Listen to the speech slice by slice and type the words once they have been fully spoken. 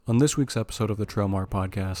On this week's episode of the Trailmark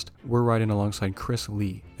Podcast, we're riding alongside Chris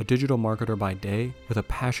Lee, a digital marketer by day with a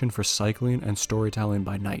passion for cycling and storytelling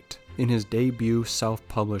by night. In his debut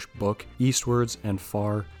self-published book, Eastwards and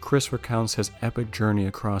Far, Chris recounts his epic journey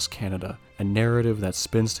across Canada, a narrative that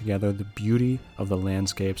spins together the beauty of the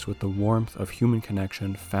landscapes with the warmth of human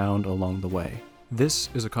connection found along the way. This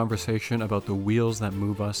is a conversation about the wheels that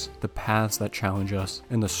move us, the paths that challenge us,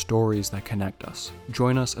 and the stories that connect us.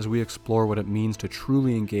 Join us as we explore what it means to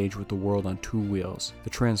truly engage with the world on two wheels, the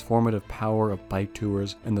transformative power of bike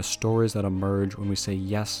tours, and the stories that emerge when we say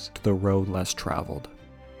yes to the road less traveled.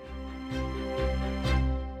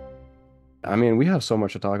 I mean, we have so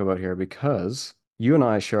much to talk about here because you and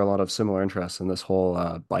I share a lot of similar interests in this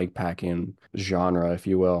whole bike packing genre, if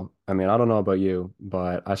you will. I mean, I don't know about you,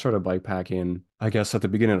 but I started bike packing, I guess, at the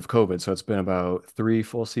beginning of COVID. So it's been about 3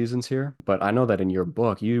 full seasons here. But I know that in your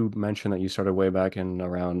book, you mentioned that you started way back in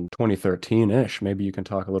around 2013-ish. Maybe you can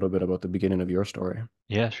talk a little bit about the beginning of your story.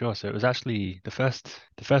 Yeah, sure. So it was actually the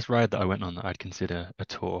first ride that I went on that I'd consider a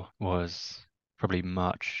tour was probably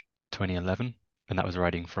March 2011, and that was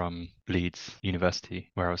riding from Leeds University,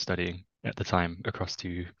 where I was studying at the time, across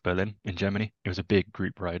to Berlin in Germany. It was a big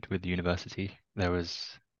group ride with the university. There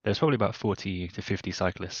was probably about 40 to 50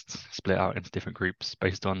 cyclists split out into different groups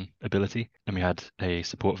based on ability, and we had a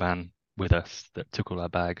support van with us that took all our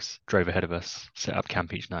bags, drove ahead of us, set up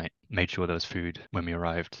camp each night, made sure there was food when we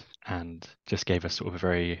arrived, and just gave us sort of a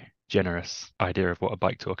very generous idea of what a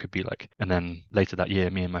bike tour could be like. And then later that year,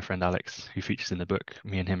 me and my friend Alex, who features in the book,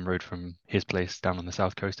 me and him rode from his place down on the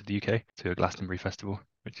south coast of the UK to a Glastonbury festival,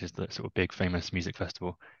 which is the sort of big famous music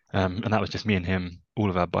festival. And that was just me and him, all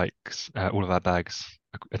of our bags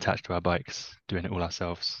attached to our bikes, doing it all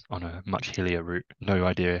ourselves on a much hillier route. No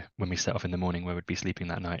idea when we set off in the morning where we'd be sleeping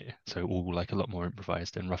that night. So all like a lot more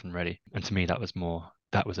improvised and rough and ready. And to me, that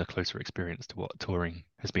was a closer experience to what touring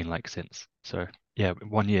has been like since. So yeah,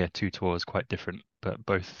 1 year, 2 tours, quite different, but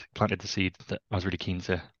both planted the seed that I was really keen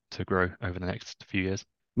to grow over the next few years.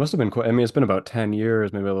 Must have been quite, I mean, it's been about 10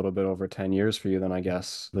 years, maybe a little bit over 10 years for you then, I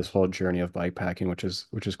guess, this whole journey of bike packing, which is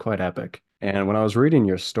quite epic. And when I was reading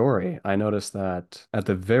your story, I noticed that at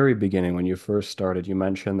the very beginning, when you first started, you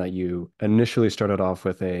mentioned that you initially started off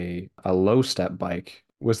with a low step bike.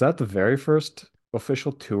 Was that the very first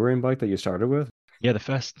official touring bike that you started with? Yeah,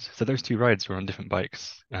 so those two rides were on different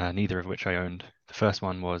bikes, neither of which I owned. The first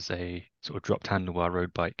one was a sort of dropped handlebar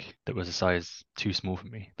road bike that was a size too small for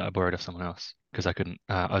me that I borrowed off someone else because I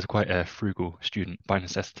was quite a frugal student by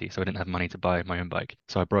necessity, so I didn't have money to buy my own bike.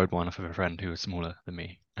 So I borrowed one off of a friend who was smaller than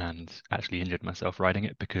me and actually injured myself riding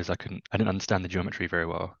it because I didn't understand the geometry very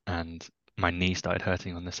well. And my knee started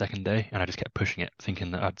hurting on the second day, and I just kept pushing it,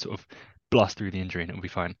 thinking that I'd sort of blast through the injury and it would be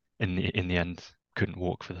fine. In the end, couldn't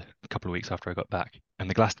walk for the couple of weeks after I got back. And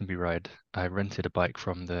the Glastonbury ride, I rented a bike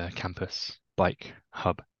from the campus bike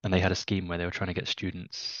hub, and they had a scheme where they were trying to get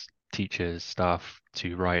students, teachers, staff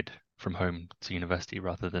to ride from home to university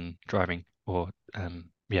rather than driving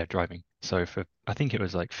driving. So for I think it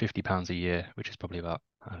was like £50 a year, which is probably about,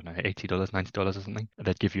 I don't know, $80, $90 or something.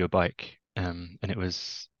 They'd give you a bike, and it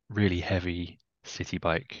was really heavy city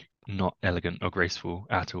bike, not elegant or graceful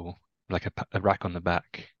at all, like a rack on the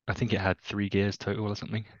back. I think it had 3 gears total or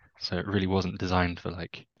something. So it really wasn't designed for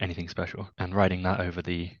like anything special. And riding that over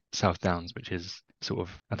the South Downs, which is sort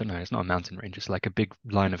of, I don't know, it's not a mountain range, it's like a big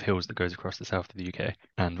line of hills that goes across the south of the UK.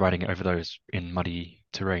 And riding it over those in muddy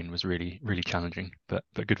terrain was really, really challenging, but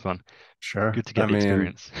good fun. Sure. Good to I get the mean,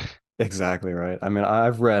 experience. exactly right. I mean,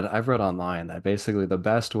 I've read online that basically the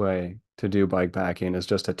best way to do bike packing is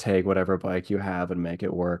just to take whatever bike you have and make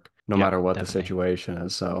it work, no Yeah, matter what the definitely. situation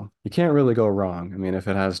is. So you can't really go wrong. I mean, if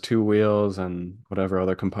it has two wheels and whatever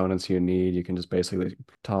other components you need, you can just basically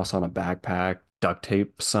toss on a backpack, duct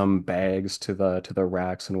tape some bags to the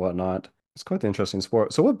racks and whatnot. It's quite the interesting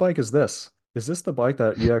sport. So what bike is this? Is this the bike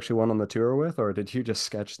that you actually went on the tour with, or did you just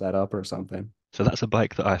sketch that up or something? So that's a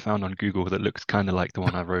bike that I found on Google that looks kind of like the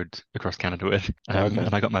one I rode across Canada with. Okay.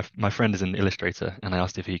 And I got my friend is an illustrator, and I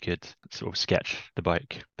asked if he could sort of sketch the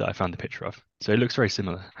bike that I found the picture of. So it looks very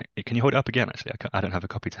similar. Can you hold it up again? Actually, I don't have a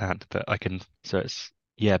copy to hand, but I can. So it's,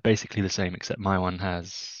 yeah, basically the same, except my one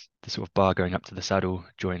has the sort of bar going up to the saddle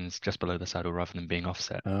joins just below the saddle rather than being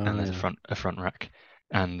offset, Oh and there's yeah. a front rack.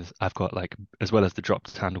 And I've got like, as well as the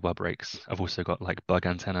dropped handlebar brakes, I've also got like bug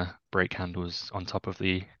antenna brake handles on top of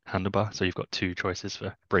the handlebar. So you've got two choices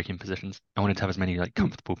for braking positions. I wanted to have as many like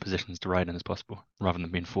comfortable positions to ride in as possible, rather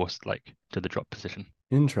than being forced like to the drop position.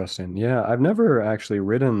 Interesting. Yeah, I've never actually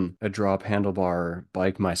ridden a drop handlebar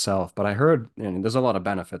bike myself, but I heard, there's a lot of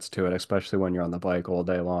benefits to it, especially when you're on the bike all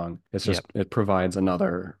day long. It's Yeah, just, it provides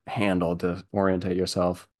another handle to orientate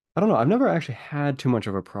yourself. I don't know. I've never actually had too much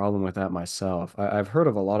of a problem with that myself. I've heard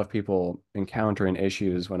of a lot of people encountering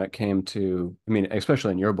issues when it came to, I mean,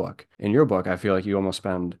 especially in your book. In your book, I feel like you almost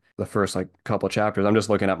spend the first like couple chapters. I'm just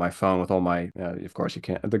looking at my phone with all my, of course you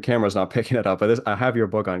can't, the camera's not picking it up, but I have your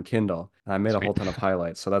book on Kindle and I made a whole Sweet. ton of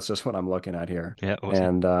highlights. So that's just what I'm looking at here. Yeah,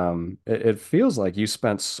 awesome. And it feels like you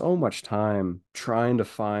spent so much time trying to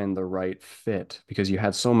find the right fit because you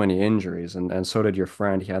had so many injuries, and so did your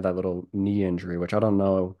friend. He had that little knee injury, which I don't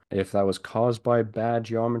know if that was caused by bad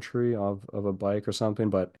geometry of a bike or something.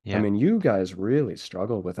 But I Yeah. mean, you guys really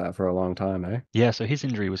struggled with that for a long time, eh? Yeah, so his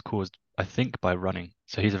injury was caused, I think, by running.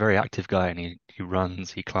 So he's a very active guy and he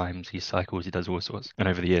runs, he climbs, he cycles, he does all sorts. And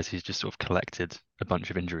over the years, he's just sort of collected a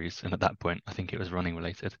bunch of injuries. And at that point, I think it was running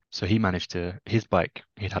related. So he managed to, his bike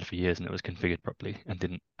he'd had for years and it was configured properly and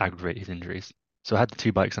didn't aggravate his injuries. So I had the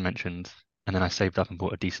two bikes I mentioned, and then I saved up and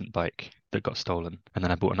bought a decent bike that got stolen. And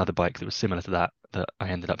then I bought another bike that was similar to that, that I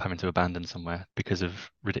ended up having to abandon somewhere because of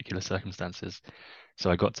ridiculous circumstances. So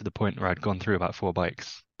I got to the point where I'd gone through about four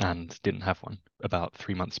bikes and didn't have one about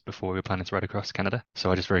 3 months before we were planning to ride across Canada.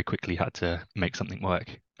 So I just very quickly had to make something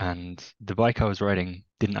work. And the bike I was riding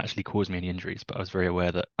didn't actually cause me any injuries, but I was very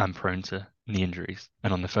aware that I'm prone to knee injuries.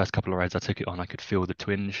 And on the first couple of rides I took it on, I could feel the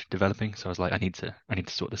twinge developing. So I was like, I need to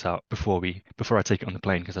sort this out before I take it on the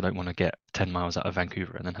plane because I don't want to get 10 miles out of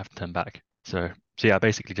Vancouver and then have to turn back. So yeah, I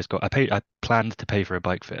basically just I planned to pay for a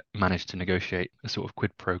bike fit, managed to negotiate a sort of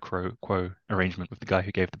quid pro quo arrangement with the guy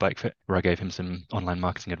who gave the bike fit, where I gave him some online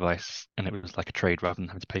marketing advice and it was like a trade rather than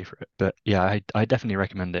having to pay for it. But yeah, I definitely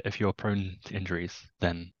recommend it. If you're prone to injuries,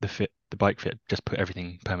 then the bike fit just put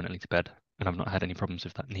everything permanently to bed. And I've not had any problems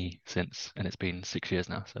with that knee since, and it's been 6 years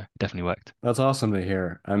now, so it definitely worked. That's awesome to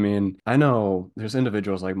hear. I mean, I know there's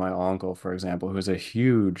individuals like my uncle, for example, who's a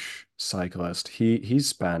huge cyclist. He's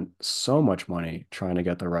spent so much money trying to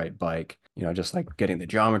get the right bike. Just like getting the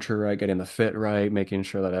geometry right, getting the fit right, making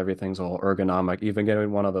sure that everything's all ergonomic, even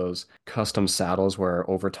getting one of those custom saddles where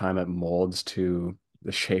over time it molds to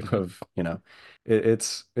the shape Hmm. of,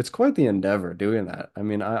 it's quite the endeavor doing that. I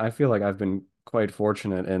mean, I feel like I've been quite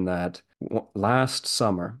fortunate in that last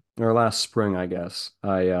summer or last spring, I guess,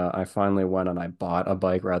 I finally went and I bought a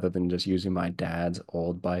bike rather than just using my dad's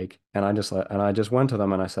old bike. And I just went to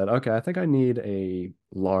them and I said, okay, I think I need a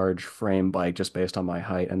large frame bike just based on my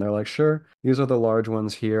height. And they're like, sure, these are the large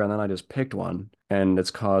ones here. And then I just picked one and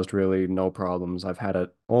it's caused really no problems. I've had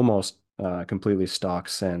it almost completely stock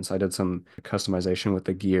since. I did some customization with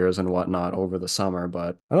the gears and whatnot over the summer,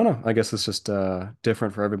 but I don't know. I guess it's just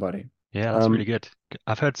different for everybody. Yeah, that's really Um, good.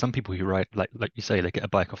 I've heard some people who ride like you say, they get a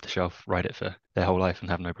bike off the shelf, ride it for their whole life and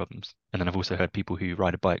have no problems. And then I've also heard people who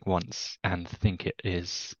ride a bike once and think it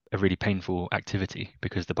is a really painful activity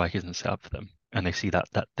because the bike isn't set up for them. And they see that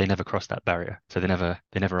they never cross that barrier. So they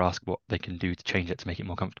never ask what they can do to change it to make it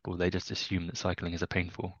more comfortable. They just assume that cycling is a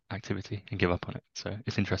painful activity and give up on it. So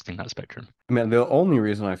it's interesting that spectrum. I mean, the only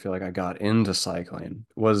reason I feel like I got into cycling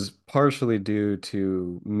was partially due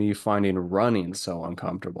to me finding running so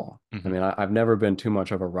uncomfortable. I Hmm. mean, I've never been too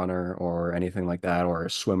much of a runner or anything like that or a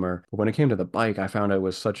swimmer. But when it came to the bike, I found it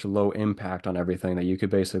was such low impact on everything that you could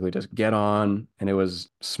basically just get on and it was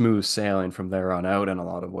smooth sailing from there on out in a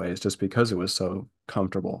lot of ways, just because it was so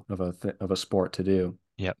comfortable of a sport to do.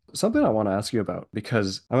 Yep. Something I want to ask you about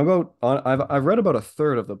because I've read about a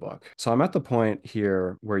third of the book. So I'm at the point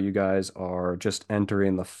here where you guys are just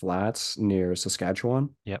entering the flats near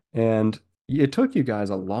Saskatchewan. Yep. And it took you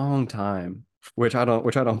guys a long time, which I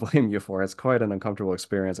don't blame you for. It's quite an uncomfortable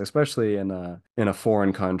experience, especially in a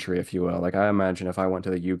foreign country, if you will. Like I imagine if I went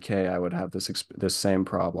to the UK, I would have this same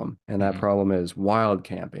problem. And that Hmm. problem is wild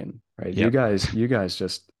camping, right? You Yep. guys you guys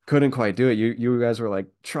just couldn't quite do it. You guys were like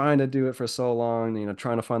trying to do it for so long,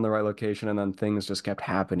 trying to find the right location, and then things just kept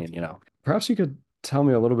happening. Perhaps you could tell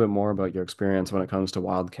me a little bit more about your experience when it comes to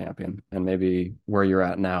wild camping and maybe where you're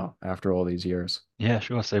at now after all these years. Yeah,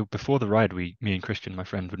 sure. So before the ride, me and Christian, my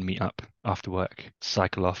friend, would meet up after work,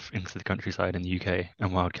 cycle off into the countryside in the UK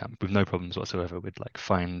and wild camp with no problems whatsoever. We'd like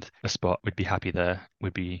find a spot, we'd be happy there,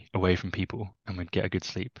 we'd be away from people, and we'd get a good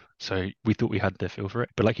sleep. So we thought we had the feel for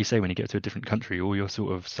it. But like you say, when you get to a different country, all your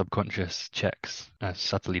sort of subconscious checks are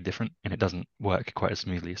subtly different and it doesn't work quite as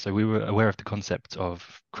smoothly. So we were aware of the concept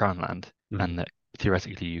of Crown Land and Mhm. that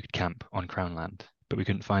theoretically you could camp on Crown Land, but we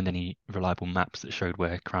couldn't find any reliable maps that showed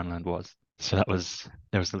where Crown Land was. So there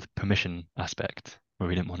was the permission aspect where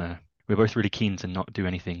we didn't want to. We're both really keen to not do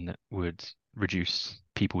anything that would reduce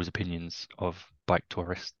people's opinions of bike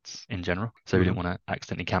tourists in general. So we didn't Mhm. want to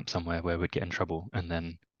accidentally camp somewhere where we'd get in trouble and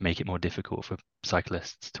then make it more difficult for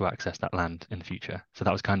cyclists to access that land in the future. So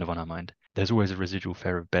that was kind of on our mind. there's always a residual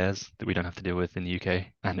fear of bears that we don't have to deal with in the UK,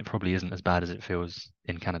 and it probably isn't as bad as it feels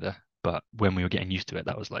in Canada. But when we were getting used to it,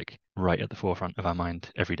 that was like right at the forefront of our mind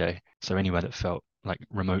every day. So anywhere that felt like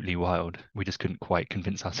remotely wild, we just couldn't quite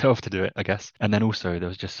convince ourselves to do it, I guess. And then also there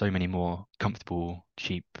was just so many more comfortable,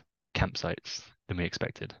 cheap campsites than we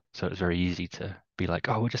expected. So it was very easy to be like,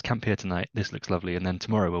 oh, we'll just camp here tonight. This looks lovely. And then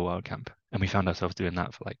tomorrow we'll wild camp. And we found ourselves doing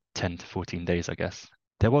that for like 10 to 14 days, I guess.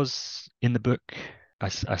 There was in the book, I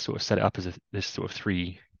sort of set it up as this sort of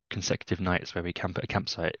three consecutive nights where we camp at a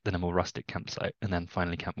campsite, then a more rustic campsite, and then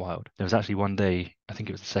finally camp wild. There was actually one day, I think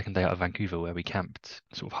it was the second day out of Vancouver, where we camped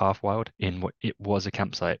sort of half wild in what it was a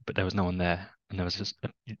campsite, but there was no one there. And there was just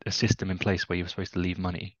a system in place where you were supposed to leave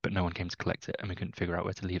money, but no one came to collect it, and we couldn't figure out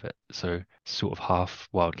where to leave it. So sort of half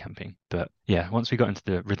wild camping. But yeah, once we got into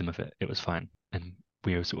the rhythm of it, it was fine. And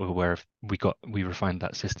we were sort of aware of we refined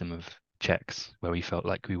that system of checks where we felt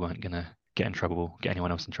like we weren't gonna get in trouble, get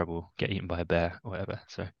anyone else in trouble, get eaten by a bear or whatever.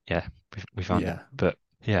 So yeah, we found it. Yeah. But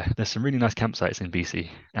yeah, there's some really nice campsites in BC,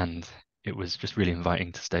 and it was just really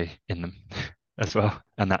inviting to stay in them as well.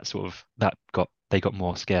 And that got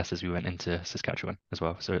more scarce as we went into Saskatchewan as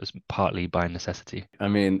well. So it was partly by necessity. I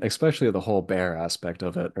mean, especially the whole bear aspect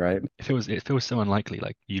of it, right? It feels so unlikely.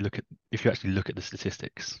 Like if you actually look at the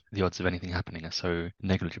statistics, the odds of anything happening are so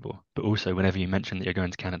negligible. But also, whenever you mention that you're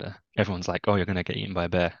going to Canada, everyone's like, "Oh, you're going to get eaten by a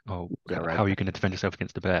bear. Oh, Yeah, how right. are you going to defend yourself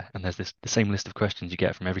against a bear?" And there's the same list of questions you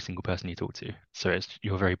get from every single person you talk to. So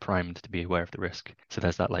you're very primed to be aware of the risk. So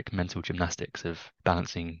there's that like mental gymnastics of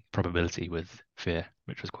balancing probability with fear,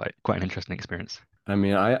 which was quite an interesting experience. I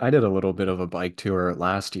mean, I did a little bit of a bike tour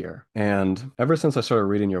last year, and ever since I started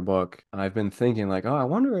reading your book, I've been thinking like, oh, I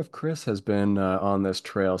wonder if Chris has been on this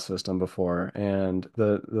trail system before. And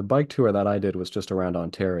the bike tour that I did was just around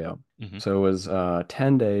Ontario, Hmm. so it was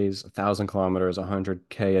 10 days, 1,000 kilometers,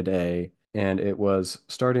 100K a day, and it was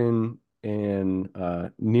starting in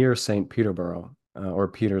near St. Peterborough. Or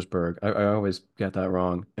Petersburg. I always get that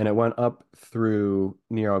wrong. And it went up through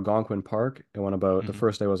near Algonquin Park. It went about, the Hmm.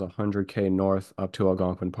 first day was 100K north up to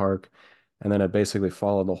Algonquin Park. And then it basically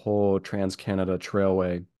followed the whole Trans-Canada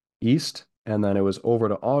Trailway east. And then it was over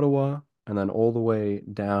to Ottawa and then all the way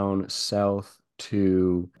down south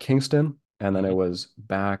to Kingston. And then it Hmm. was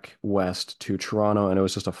back west to Toronto. And it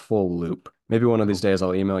was just a full loop. Maybe one of these Cool. days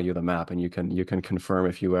I'll email you the map and you can confirm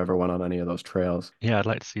if you ever went on any of those trails. Yeah, I'd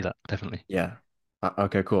like to see that, definitely. Yeah.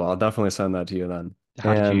 Okay, cool. I'll definitely send that to you then.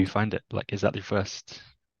 How did you And find it? Like, is that the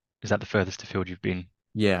furthest afield you've been?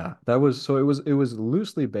 yeah, that was so it was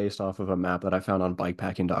loosely based off of a map that I found on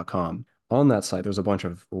bikepacking.com. On that site, there's a bunch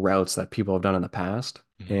of routes that people have done in the past.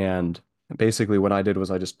 Hmm. And basically what I did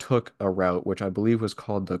was I just took a route which I believe was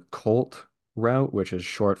called the Colt route, which is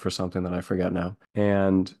short for something that I forget now.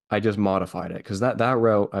 And I just modified it because that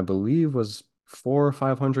route I believe was 400 or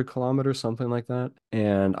 500 kilometers, something like that.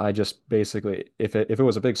 And I just basically, if it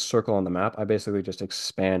was a big circle on the map, I basically just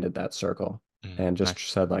expanded that circle and just Nice.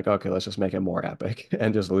 said like, okay, let's just make it more epic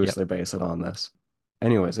and just Yep. loosely base it on this.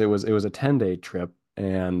 Anyways, it was a 10-day trip,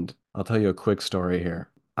 and I'll tell you a quick story here.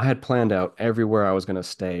 I had planned out everywhere I was going to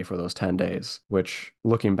stay for those 10 days, which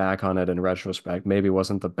looking back on it in retrospect, maybe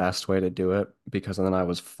wasn't the best way to do it because then I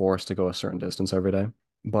was forced to go a certain distance every day.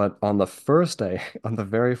 But on the first day, on the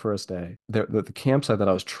very first day, the campsite that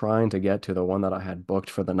I was trying to get to, the one that I had booked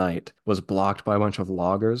for the night, was blocked by a bunch of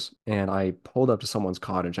loggers. And I pulled up to someone's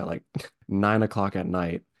cottage at like 9 o'clock at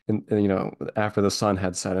night. And after the sun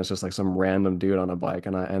had set, it's just like some random dude on a bike,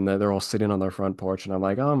 and they're all sitting on their front porch, and I'm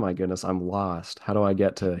like, oh my goodness, I'm lost. How do I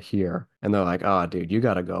get to here? And they're like, oh, dude, you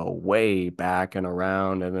got to go way back and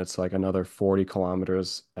around, and it's like another 40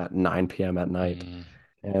 kilometers at 9 p.m. at night. Mm,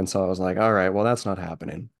 And so I was like, all right, well, that's not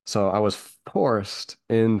happening. So I was forced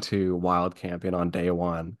into wild camping on day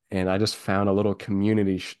one. And I just found a little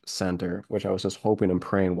community center, which I was just hoping and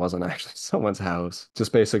praying wasn't actually someone's house.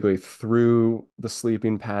 Just basically threw the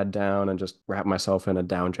sleeping pad down and just wrapped myself in a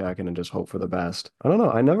down jacket and just hope for the best. I don't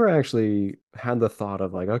know. I never actually had the thought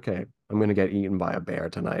of like, okay, I'm going to get eaten by a bear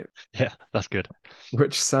tonight, yeah, that's good.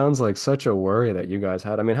 which sounds like such a worry that you guys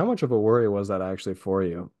had. I mean, how much of a worry was that actually for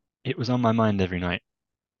you? It was on my mind every night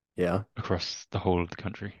Yeah. across the whole of the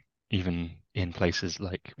country, even in places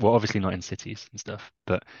like, well, obviously not in cities and stuff,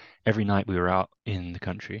 but every night we were out in the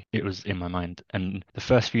country, it was in my mind. And the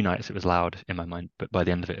first few nights it was loud in my mind, but by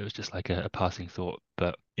the end of it, it was just like a passing thought.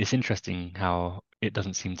 But it's interesting how it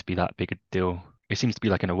doesn't seem to be that big a deal. It seems to be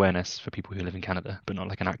like an awareness for people who live in Canada, but not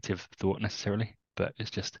like an active thought necessarily. But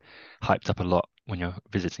it's just hyped up a lot when you're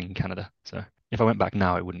visiting Canada. So if I went back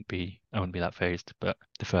now, I wouldn't be that phased. But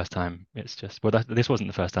the first time, it's just well, this wasn't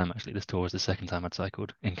the first time actually. This tour was the second time I'd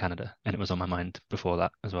cycled in Canada, and it was on my mind before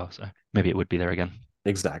that as well. So maybe it would be there again.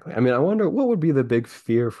 Exactly. I mean, I wonder what would be the big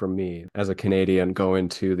fear for me as a Canadian going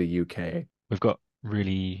to the UK. We've got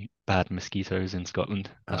really bad mosquitoes in Scotland.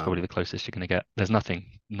 That's Oh, probably the closest you're going to get. There's nothing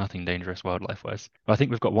dangerous wildlife-wise. I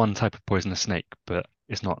think we've got one type of poisonous snake, but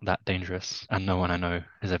it's not that dangerous, and no one I know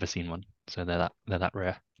has ever seen one. So they're that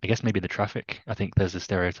rare. I guess maybe the traffic. I think there's a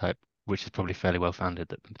stereotype, which is probably fairly well founded,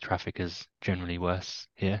 that the traffic is generally worse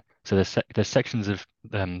here. So there's sections of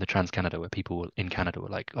the Trans Canada where people in Canada were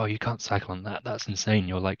like, "Oh, you can't cycle on that. That's insane.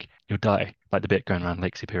 You'll die." Like the bit going around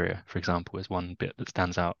Lake Superior, for example, is one bit that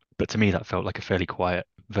stands out. But to me, that felt like a fairly quiet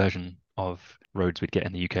version of roads we'd get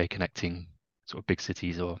in the UK connecting sort of big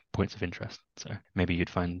cities or points of interest. So maybe you'd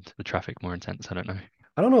find the traffic more intense. I don't know.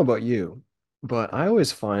 I don't know about you, but I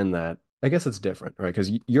always find that I guess it's different, right?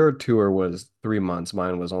 Because your tour was 3 months,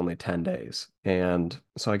 mine was only 10 days. And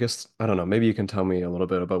so I guess, I don't know, maybe you can tell me a little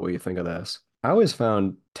bit about what you think of this. I always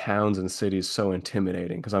found towns and cities so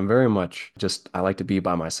intimidating because I'm very much just, I like to be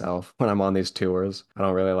by myself when I'm on these tours. I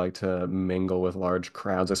don't really like to mingle with large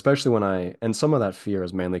crowds, especially and some of that fear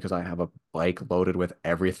is mainly because I have a bike loaded with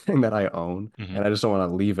everything that I own Hmm. and I just don't want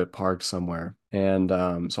to leave it parked somewhere. And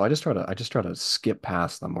so I just try to skip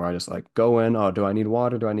past them where I just like go in, oh, do I need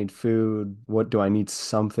water? Do I need food? What do I need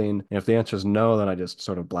something? And if the answer is no, then I just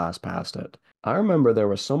sort of blast past it. I remember there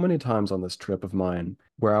were so many times on this trip of mine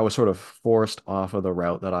where I was sort of forced off of the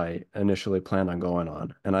route that I initially planned on going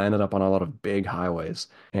on. And I ended up on a lot of big highways.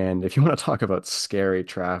 And if you want to talk about scary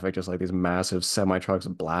traffic, just like these massive semi trucks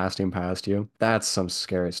blasting past you, that's some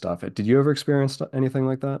scary stuff. Did you ever experience anything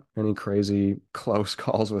like that? Any crazy close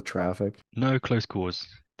calls with traffic? No close calls.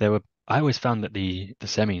 There were. I always found that the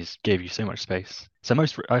semis gave you so much space. So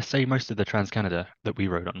most of the Trans Canada that we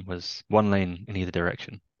rode on was one lane in either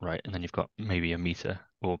direction, right? And then you've got maybe a meter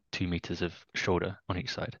or 2 meters of shoulder on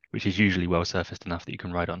each side, which is usually well surfaced enough that you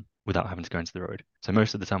can ride on without having to go into the road. So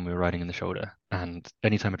most of the time we were riding in the shoulder, and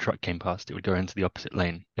anytime a truck came past, it would go into the opposite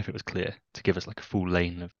lane if it was clear to give us like a full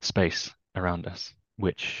lane of space around us,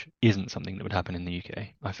 which isn't something that would happen in the UK.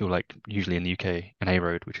 I feel like usually in the UK, an A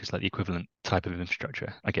road, which is like the equivalent type of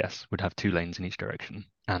infrastructure, I guess, would have 2 lanes in each direction,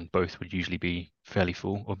 and both would usually be fairly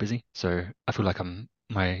full or busy. So I feel like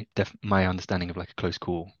my understanding of like a close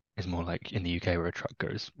call is more like in the UK where a truck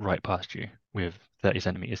goes right past you with 30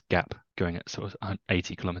 centimeters gap going at sort of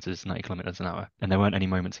 80 kilometers, 90 kilometers an hour. And there weren't any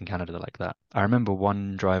moments in Canada like that. I remember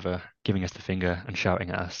one driver giving us the finger and shouting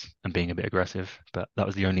at us and being a bit aggressive, but that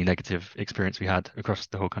was the only negative experience we had across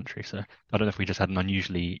the whole country. So I don't know if we just had an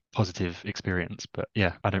unusually positive experience, but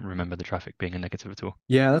yeah, I don't remember the traffic being a negative at all.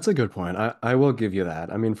 Yeah, that's a good point. I will give you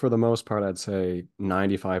that. I mean, for the most part, I'd say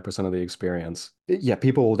 95% of the experience. Yeah,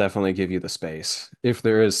 people will definitely give you the space if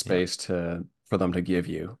there is Yeah. space to for them to give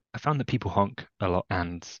you. I found that people honk a lot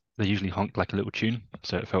and they usually honk like a little tune.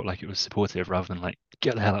 So it felt like it was supportive rather than like,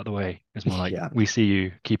 get the hell out of the way. It's more like, Yeah. we see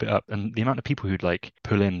you, keep it up. And the amount of people who'd like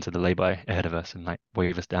pull into the lay-by ahead of us and like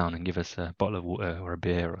wave us down and give us a bottle of water or a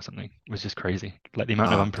beer or something was just crazy. Like the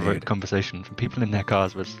amount of Oh, unprovoked dude. conversation from people in their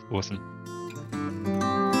cars was awesome.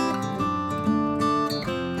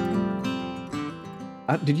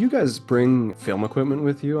 Did you guys bring film equipment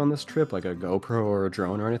with you on this trip, like a GoPro or a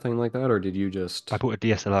drone or anything like that, or did you I just? bought a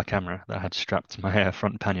DSLR camera that I had strapped to my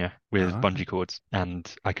front pannier with Ah, bungee cords,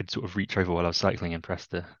 and I could sort of reach over while I was cycling and press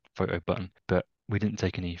the photo button. But we didn't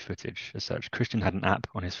take any footage as such. Christian had an app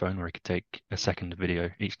on his phone where he could take a second video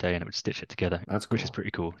each day and it would stitch it together, that's which is cool.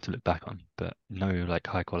 pretty cool to look back on. But no like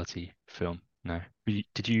high quality film. No.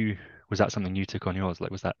 Did you? Was that something you took on yours?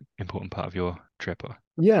 Like, was that important part of your trip? Or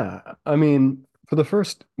Yeah, I mean,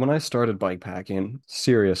 when I started bike packing,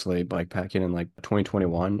 seriously bike packing in like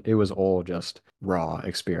 2021, it was all just raw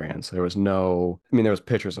experience. There was I mean, there was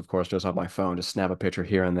pictures, of course, just on my phone, just snap a picture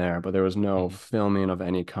here and there, but there was no Mhm. filming of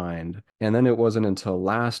any kind. And then it wasn't until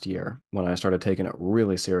last year when I started taking it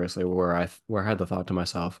really seriously, where I had the thought to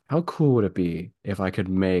myself, how cool would it be if I could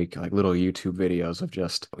make like little YouTube videos of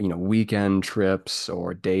just, weekend trips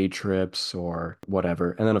or day trips or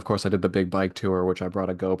whatever. And then of course I did the big bike tour, which I brought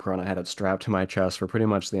a GoPro and I had it strapped to my chest for pretty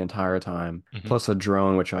much the entire time, Mhm. plus a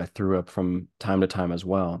drone, which I threw up from time to time as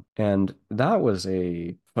well. And that was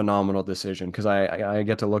a phenomenal decision because I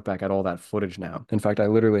get to look back at all that footage now. In fact, I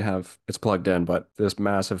literally have it's plugged in, but this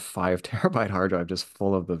massive 5 terabyte hard drive just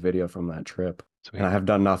full of the video from that trip. And I Sweet. have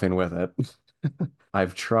done nothing with it.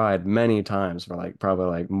 I've tried many times for like probably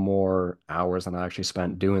like more hours than I actually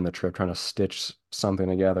spent doing the trip trying to stitch something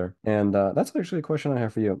together. And that's actually a question I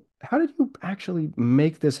have for you. actually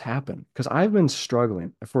make this happen? Because I've been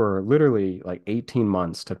struggling for literally like 18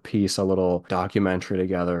 months to piece a little documentary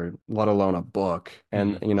together, let alone a book.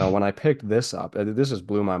 And, Mhm. when I picked this up, this just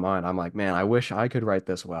blew my mind. I'm like, man, I wish I could write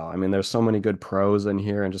this well. I mean, there's so many good prose in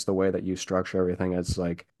here, and just the way that you structure everything, it's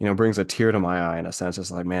like, brings a tear to my eye in a sense.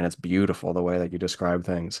 It's like, man, it's beautiful the way that you describe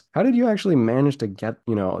things. How did you actually manage to get,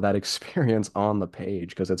 that experience on the page?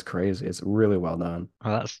 Because it's crazy. It's really well done.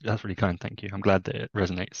 Well, that's really kind. Thank you. I'm glad that it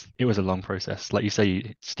resonates. It was a long process. Like you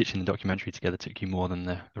say, stitching the documentary together took you more than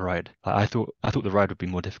the ride. Like, I thought the ride would be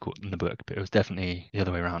more difficult than the book, but it was definitely the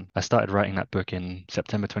other way around. I started writing that book in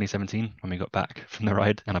September 2017 when we got back from the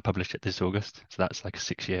ride, and I published it this August. So that's like a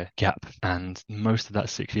 6 year gap. And most of that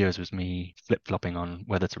 6 years was me flip-flopping on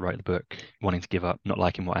whether to write the book, wanting to give up, not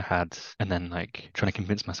liking what I had, and then like trying to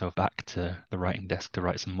convince myself back to the writing desk to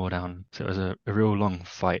write some more down. So it was a real long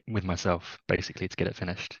fight with myself, basically, to get it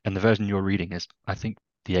finished. And the version you're reading is, I think,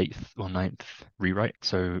 the eighth or ninth rewrite.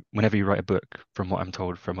 So whenever you write a book, from what I'm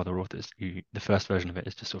told from other authors, the first version of it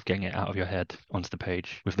is just sort of getting it out of your head onto the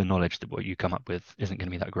page with the knowledge that what you come up with isn't going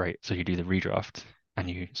to be that great. So you do the redraft and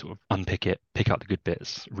you sort of unpick it, pick out the good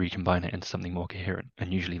bits, recombine it into something more coherent.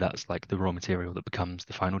 And usually that's like the raw material that becomes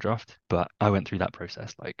the final draft. But I went through that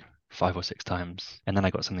process like 5 or 6 times, and then I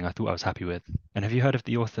got something I thought I was happy with. And have you heard of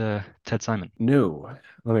the author Ted Simon? No,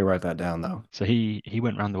 let me write that down though. So he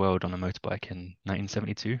went around the world on a motorbike in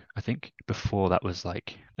 1972, I think. Before that was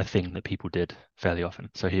like a thing that people did fairly often.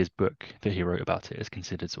 So his book that he wrote about it is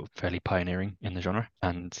considered sort of fairly pioneering in the genre,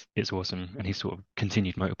 and it's awesome. And he sort of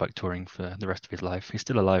continued motorbike touring for the rest of his life. He's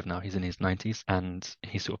still alive now. He's in his 90s, and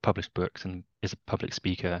he sort of published books and is a public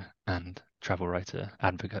speaker and travel writer,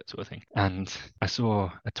 advocate sort of thing. And I saw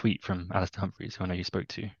a tweet from Alistair Humphreys, who I know you spoke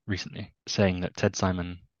to recently, saying that Ted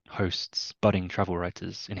Simon hosts budding travel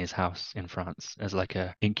writers in his house in France as like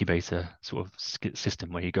a incubator sort of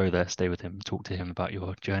system where you go there, stay with him, talk to him about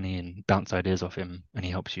your journey and bounce ideas off him, and he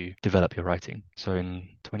helps you develop your writing. So in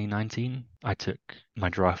 2019, I took my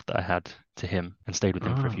draft that I had to him and stayed with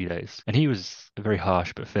him for a Oh. few days. And he was a very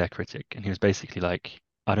harsh but fair critic, and he was basically like,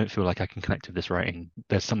 I don't feel like I can connect with this writing.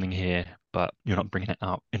 There's something here, but you're not bringing it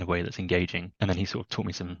out in a way that's engaging. And then he sort of taught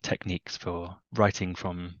me some techniques for writing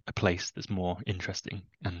from a place that's more interesting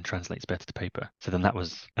and translates better to paper. So then that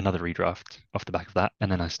was another redraft off the back of that.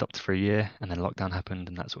 And then I stopped for a year, and then lockdown happened,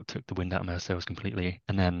 and that sort of took the wind out of my sails completely.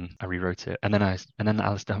 And then I rewrote it. And then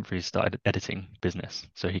Alistair Humphreys started editing business.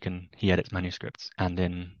 So he edits manuscripts. And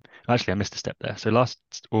in actually I missed a step there. So last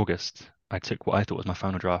August, I took what I thought was my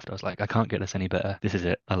final draft. I was like, I can't get this any better. This is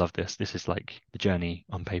it. I love this. This is like the journey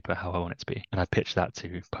on paper, how I want it to be. And I pitched that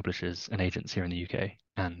to publishers and agents here in the UK.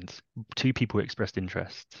 And two people expressed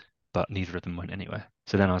interest, but neither of them went anywhere.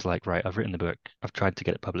 So then I was like, right, I've written the book. I've tried to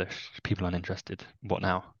get it published. People aren't interested. What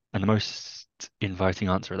now? And the most inviting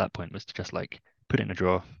answer at that point was to just like put it in a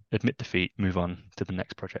drawer, admit defeat, move on to the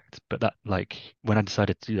next project. But that, like, when I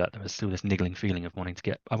decided to do that, there was still this niggling feeling of I wanted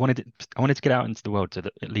to get out into the world so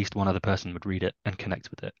that at least one other person would read it and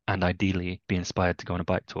connect with it, and ideally be inspired to go on a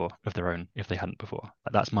bike tour of their own if they hadn't before.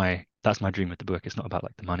 Like, that's my dream with the book. It's not about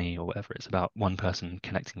like the money or whatever. It's about one person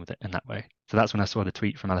connecting with it in that way. So that's when I saw the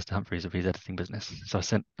tweet from Alistair Humphreys of his editing business. So I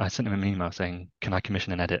sent him an email saying, can I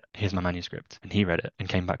commission an edit? Here's my manuscript. And he read it and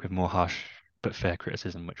came back with more harsh but fair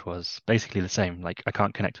criticism, which was basically the same. Like, I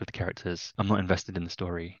can't connect with the characters. I'm not invested in the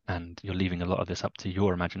story, and you're leaving a lot of this up to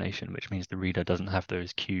your imagination, which means the reader doesn't have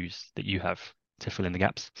those cues that you have to fill in the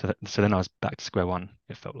gaps. So then I was back to square one,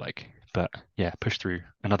 it felt like. But yeah, push through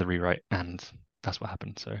another rewrite, and that's what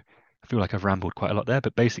happened. So I feel like I've rambled quite a lot there,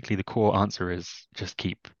 but basically the core answer is just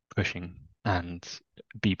keep pushing and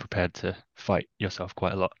be prepared to fight yourself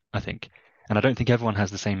quite a lot, I think. And I don't think everyone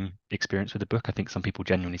has the same experience with the book. I think some people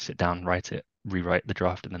genuinely sit down, write it, rewrite the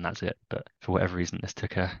draft, and then that's it. But for whatever reason, this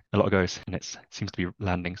took a lot of goes, and it seems to be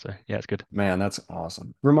landing. So yeah, it's good. Man, that's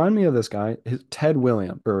awesome. Remind me of this guy, Ted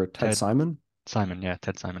William or Ted Ted Simon. Simon, yeah,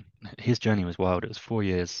 Ted Simon. His journey was wild. It was 4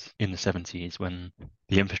 years in the 70s when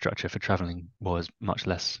the infrastructure for traveling was much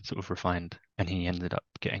less sort of refined. And he ended up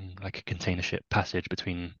getting like a container ship passage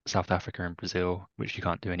between South Africa and Brazil, which you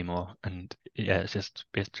can't do anymore. And yeah, it's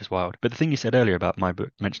just wild. But the thing you said earlier about my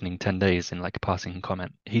book mentioning 10 days in like a passing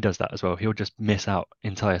comment, he does that as well. He'll just miss out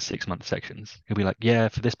entire 6 month sections. He'll be like, yeah,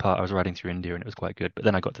 for this part I was riding through India and it was quite good, but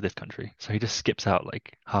then I got to this country. So he just skips out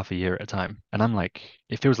like half a year at a time. And I'm like,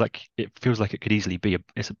 it feels like it could easily be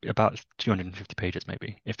it's about 250 pages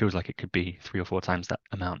maybe. It feels like it could be 3 or 4 times that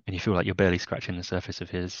amount, and you feel like you're barely scratching the surface of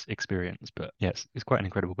his experience. But yeah, it's quite an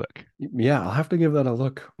incredible book. Yeah, I'll have to give that a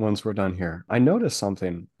look once we're done here. I noticed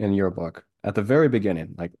something in your book. at the very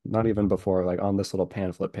beginning, like not even before, like on this little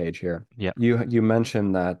pamphlet page here, Yeah. you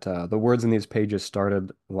mentioned that the words in these pages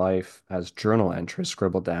started life as journal entries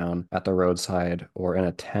scribbled down at the roadside or in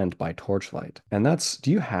a tent by torchlight. And that's,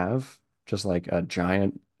 do you have just like a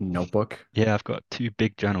giant notebook? Yeah, I've got two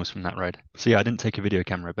big journals from that ride. So yeah, I didn't take a video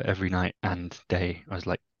camera, but every night and day I was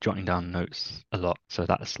like jotting down notes a lot. So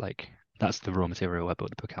that's the raw material I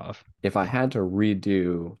built the book out of. If I had to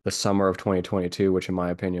redo the summer of 2022, which in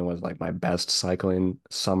my opinion was like my best cycling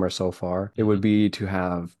summer so far, it would Hmm. be to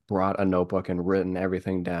have brought a notebook and written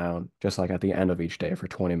everything down just like at the end of each day for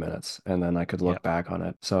 20 minutes. And then I could Yeah. look back on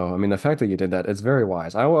it. So, I mean, the fact that you did that, it's very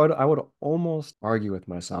wise. I would almost argue with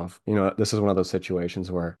myself. You know, this is one of those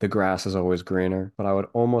situations where the grass is always greener, but I would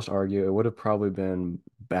almost argue it would have probably been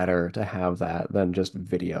better to have that than just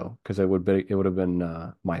video because it would have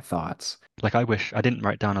been my thoughts. Like I wish I didn't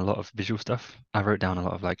write down a lot of visual stuff. I wrote down a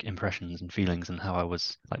lot of like impressions and feelings and how I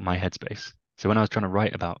was like my headspace. So when I was trying to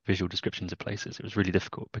write about visual descriptions of places, it was really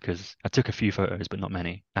difficult because I took a few photos, but not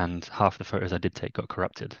many. And half the photos I did take got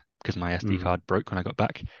corrupted because my SD Mm. card broke when I got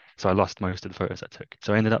back. So I lost most of the photos I took.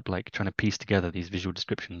 So I ended up like trying to piece together these visual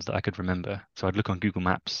descriptions that I could remember. So I'd look on Google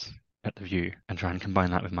Maps at the view and try and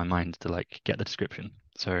combine that with my mind to like get the description.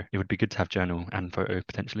 So it would be good to have journal and photo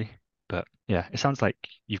potentially. But yeah, it sounds like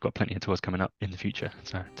you've got plenty of tours coming up in the future.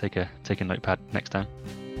 So take a notepad next time.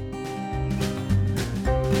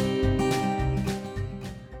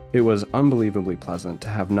 It was unbelievably pleasant to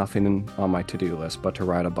have nothing on my to-do list but to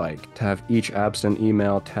ride a bike, to have each absent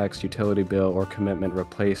email, text, utility bill, or commitment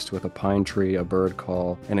replaced with a pine tree, a bird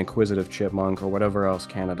call, an inquisitive chipmunk, or whatever else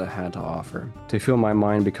Canada had to offer, to feel my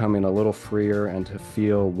mind becoming a little freer and to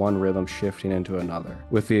feel one rhythm shifting into another,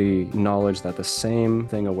 with the knowledge that the same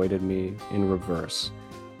thing awaited me in reverse.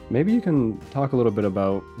 Maybe you can talk a little bit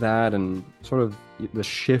about that and sort of the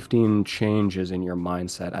shifting changes in your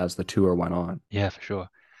mindset as the tour went on. Yeah, for sure.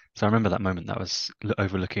 So I remember that moment that was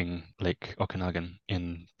overlooking Lake Okanagan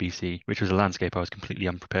in BC, which was a landscape I was completely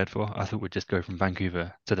unprepared for. I thought we'd just go from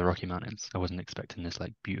Vancouver to the Rocky Mountains. I wasn't expecting this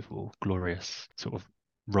like beautiful, glorious sort of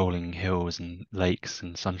rolling hills and lakes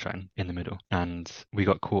and sunshine in the middle. And we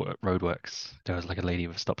got caught at roadworks. There was like a lady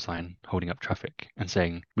with a stop sign holding up traffic and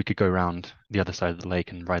saying we could go around the other side of the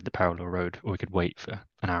lake and ride the parallel road, or we could wait for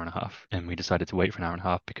an hour and a half. And we decided to wait for an hour and a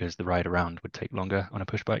half because the ride around would take longer on a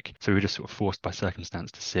push bike. So we were just sort of forced by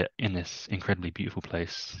circumstance to sit in this incredibly beautiful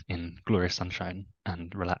place in glorious sunshine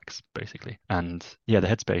and relax, basically. And yeah, the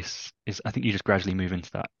headspace is, I think you just gradually move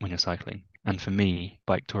into that when you're cycling. And for me,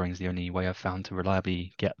 bike touring is the only way I've found to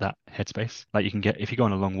reliably get that headspace. Like you can get, if you go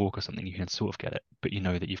on a long walk or something, you can sort of get it, but you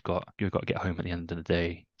know that you've got to get home at the end of the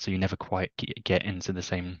day. So you never quite get into the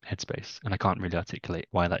same headspace. And I can't really articulate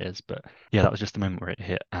why that is, but yeah, that was just the moment where it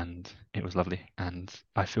hit and it was lovely. And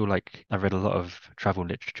I feel like I've read a lot of travel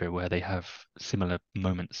literature where they have similar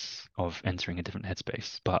moments of entering a different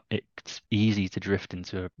headspace, but it's easy to drift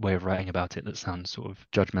into a way of writing about it that sounds sort of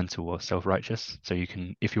judgmental or self-righteous. So you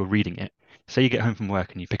can, if you're reading it, say you get home from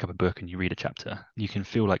work and you pick up a book and you read a chapter, you can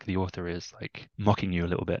feel like the author is like mocking you a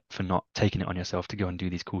little bit for not taking it on yourself to go and do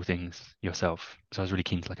these cool things yourself. So I was really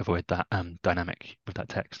keen to like avoid that dynamic with that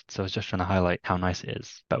text. So I was just trying to highlight how nice it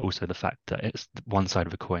is, but also the fact that it's one side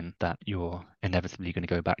of a coin that you're inevitably going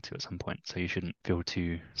to go back to at some point. So you shouldn't feel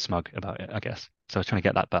too smug about it, I guess. So I was trying to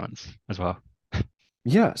get that balance as well.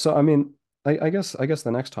 Yeah, so I mean, I guess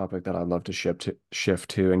the next topic that I'd love to shift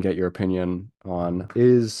to and get your opinion on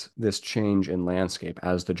is this change in landscape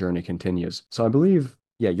as the journey continues. So I believe,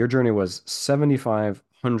 yeah, your journey was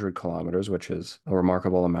 7,500 kilometers, which is a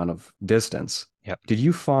remarkable amount of distance. Yep. Did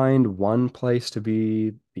you find one place to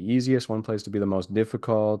be the easiest, one place to be the most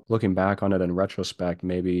difficult? Looking back on it in retrospect,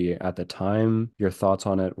 maybe at the time, your thoughts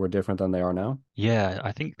on it were different than they are now? Yeah,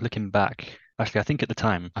 I think looking back, actually, I think at the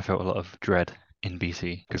time I felt a lot of dread in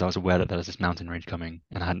BC because I was aware that there was this mountain range coming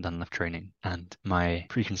and I hadn't done enough training. And my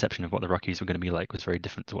preconception of what the Rockies were going to be like was very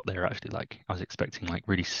different to what they were actually like. I was expecting like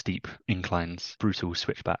really steep inclines, brutal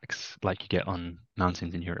switchbacks like you get on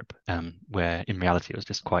mountains in Europe, where in reality it was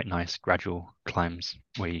just quite nice, gradual climbs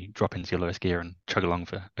where you drop into your lowest gear and chug along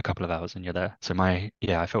for a couple of hours and you're there. So I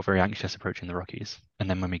felt very anxious approaching the Rockies. And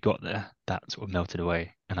then when we got there, that sort of melted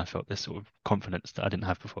away and I felt this sort of confidence that I didn't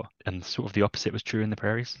have before. And sort of the opposite was true in the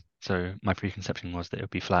prairies. So my preconception was that it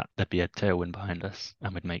would be flat, there'd be a tailwind behind us,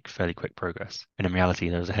 and we'd make fairly quick progress. And in reality,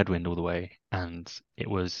 there was a headwind all the way, and it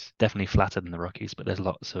was definitely flatter than the Rockies, but there's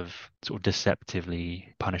lots of sort of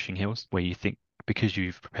deceptively punishing hills where you think because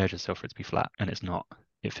you've prepared yourself for it to be flat, and it's not.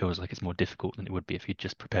 It feels like it's more difficult than it would be if you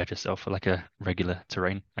just prepared yourself for like a regular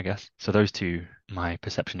terrain, I guess. So those two, my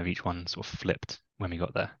perception of each one sort of flipped when we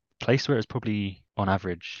got there. place where it was probably on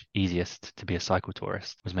average easiest to be a cycle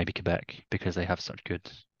tourist was maybe Quebec, because they have such good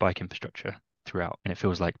bike infrastructure throughout. And it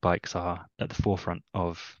feels like bikes are at the forefront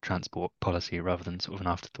of transport policy rather than sort of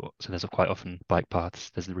an afterthought. So there's quite often bike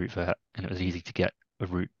paths, there's the route vert, and it was easy to get a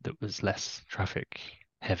route that was less traffic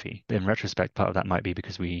heavy. But in retrospect, part of that might be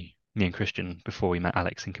because me and Christian, before we met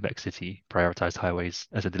Alex in Quebec City, prioritized highways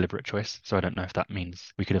as a deliberate choice. So I don't know if that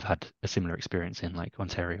means we could have had a similar experience in like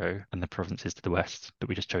Ontario and the provinces to the west, but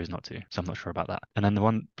we just chose not to. So I'm not sure about that. And then the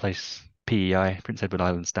one place, PEI, Prince Edward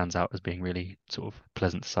Island, stands out as being really sort of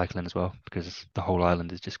pleasant to cycle in as well, because the whole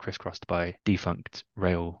island is just crisscrossed by defunct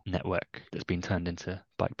rail network that's been turned into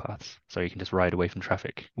bike paths. So you can just ride away from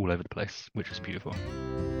traffic all over the place, which was beautiful.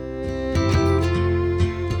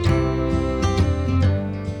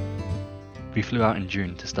 We flew out in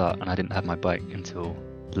June to start, and I didn't have my bike until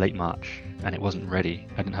late March, and it wasn't ready.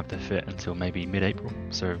 I didn't have the fit until maybe mid-April.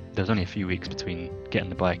 So there was only a few weeks between getting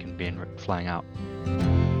the bike and flying out.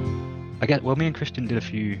 Well, me and Christian did a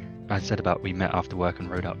few. I said about we met after work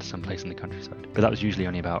and rode out to some place in the countryside, but that was usually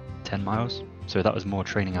only about 10 miles. So that was more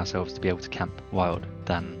training ourselves to be able to camp wild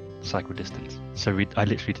than cycle distance. So I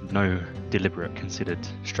literally did no deliberate, considered,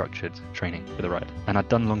 structured training for the ride. And I'd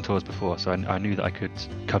done long tours before, so I knew that I could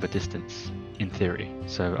cover distance in theory.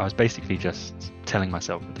 So I was basically just telling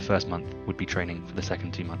myself that the first month would be training for the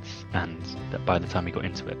second 2 months, and that by the time we got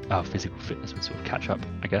into it, our physical fitness would sort of catch up,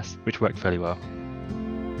 I guess, which worked fairly well.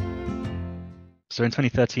 So in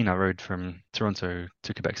 2013, I rode from Toronto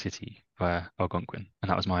to Quebec City via Algonquin,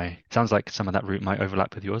 and that was sounds like some of that route might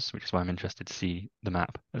overlap with yours, which is why I'm interested to see the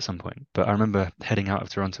map at some point. But I remember heading out of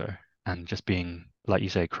Toronto and just being, like you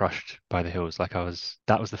say, crushed by the hills.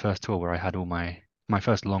 That was the first tour where I had my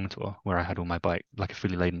first long tour where I had all my bike, like a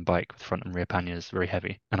fully laden bike with front and rear panniers, very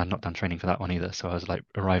heavy. And I'd not done training for that one either. So I was like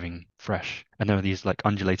arriving fresh. And there were these like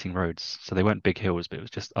undulating roads. So they weren't big hills, but it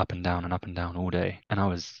was just up and down all day. And I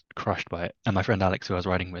was crushed by it. And my friend Alex, who I was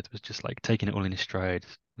riding with, was just like taking it all in his stride,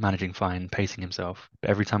 managing fine, pacing himself. But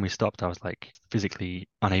every time we stopped, I was like physically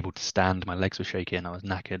unable to stand. My legs were shaking. I was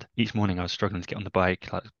knackered. Each morning I was struggling to get on the bike,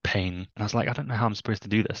 like pain. And I was like, I don't know how I'm supposed to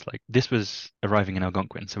do this. Like this was arriving in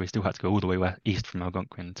Algonquin. So we still had to go all the way east from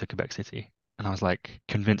Algonquin to Quebec City. And I was like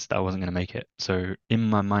convinced that I wasn't going to make it. So in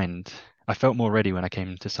my mind, I felt more ready when I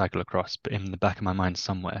came to cycle across, but in the back of my mind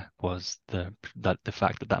somewhere was the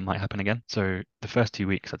fact that might happen again. So the first 2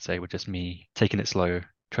 weeks, I'd say, were just me taking it slow,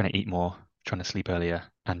 trying to eat more, trying to sleep earlier,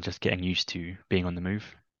 and just getting used to being on the move.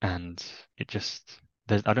 And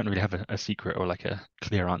I don't really have a secret or like a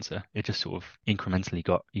clear answer. It just sort of incrementally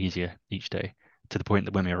got easier each day, to the point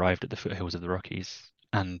that when we arrived at the foothills of the Rockies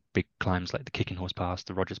and big climbs like the Kicking Horse Pass,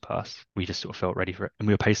 the Rogers Pass, we just sort of felt ready for it. And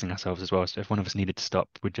we were pacing ourselves as well. So if one of us needed to stop,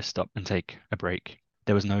 we'd just stop and take a break.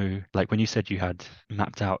 There was no, like when you said you had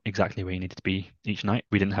mapped out exactly where you needed to be each night,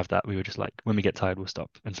 we didn't have that. We were just like, when we get tired, we'll stop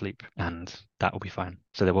and sleep, and that will be fine.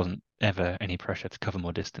 So there wasn't ever any pressure to cover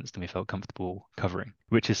more distance than we felt comfortable covering,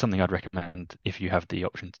 which is something I'd recommend if you have the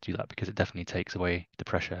option to do that, because it definitely takes away the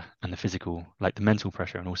pressure and the physical, like the mental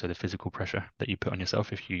pressure and also the physical pressure that you put on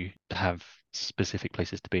yourself if you have specific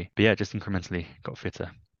places to be. But yeah, just incrementally got fitter.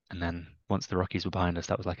 And then once the Rockies were behind us,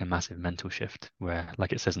 that was like a massive mental shift where,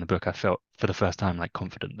 like it says in the book, I felt for the first time like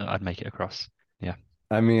confident that I'd make it across. Yeah.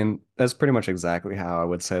 I mean, that's pretty much exactly how I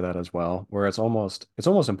would say that as well, where it's almost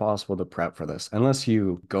impossible to prep for this unless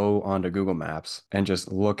you go onto Google Maps and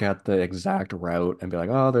just look at the exact route and be like,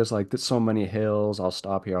 oh, there's like so many hills, I'll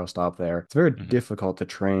stop here, I'll stop there. It's very Hmm. difficult to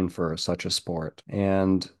train for such a sport.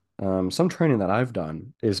 And some training that I've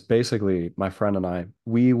done is basically my friend and I,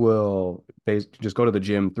 we will just go to the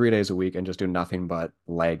gym 3 days a week and just do nothing but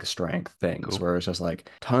leg strength things, Cool. where it's just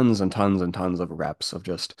like tons and tons and tons of reps of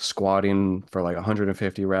just squatting for like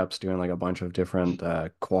 150 reps, doing like a bunch of different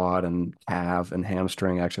quad and calf and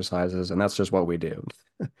hamstring exercises. And that's just what we do.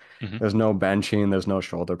 Hmm. There's no benching, there's no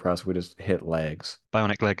shoulder press. We just hit legs.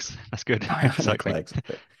 Bionic legs. That's good. Good for Bionic cycling. legs.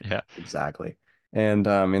 Yeah. Exactly. And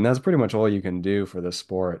that's pretty much all you can do for this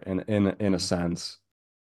sport in a Mhm. sense.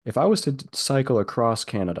 If I was to cycle across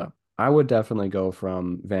Canada, I would definitely go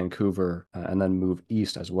from Vancouver and then move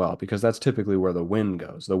east as well, because that's typically where the wind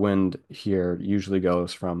goes. The wind here usually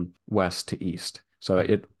goes from west to east. So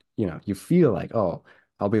Mhm. you feel like, oh,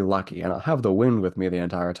 I'll be lucky and I'll have the wind with me the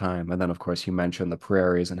entire time. And then, of course, you mentioned the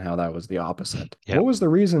prairies and how that was the opposite. Yeah. What was the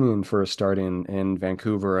reasoning for starting in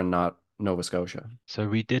Vancouver and not Nova Scotia?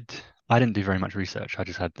 So I didn't do very much research. I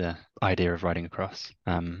just had the idea of riding across.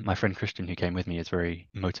 My friend Christian, who came with me, is very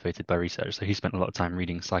motivated by research. So he spent a lot of time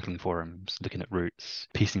reading cycling forums, looking at routes,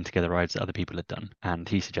 piecing together rides that other people had done. And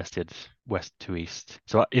he suggested west to east.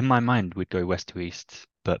 So in my mind, we'd go west to east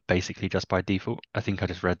but basically just by default. I think I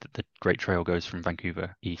just read that the Great Trail goes from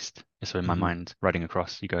Vancouver east. So in my Hmm. mind, riding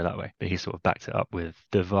across, you go that way. But he sort of backed it up with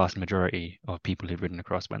the vast majority of people who'd ridden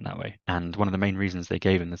across went that way. And one of the main reasons they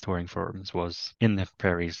gave in the touring forums was in the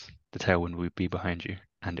prairies, the tailwind would be behind you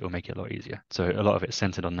and it will make it a lot easier. So a lot of it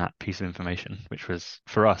centered on that piece of information, which was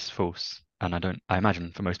for us false. And I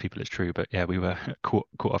imagine for most people it's true, but yeah, we were caught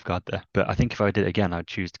off guard there. But I think if I did it again, I'd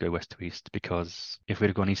choose to go west to east because if we'd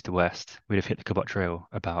have gone east to west, we'd have hit the Cabot Trail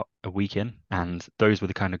about a week in. And those were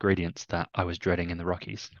the kind of gradients that I was dreading in the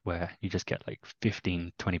Rockies, where you just get like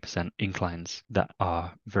 15, 20% inclines that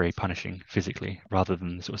are very punishing physically, rather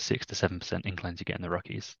than the sort of 6 to 7% inclines you get in the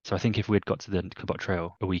Rockies. So I think if we'd got to the Cabot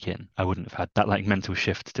Trail a week in, I wouldn't have had that like mental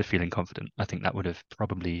shift to feeling confident. I think that would have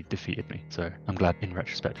probably defeated me. So I'm glad in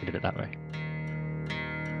retrospect we did it that way.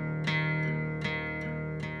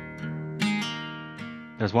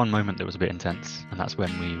 There's one moment that was a bit intense, and that's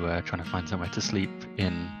when we were trying to find somewhere to sleep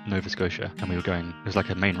in Nova Scotia. And we were going, it was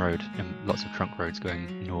like a main road and lots of trunk roads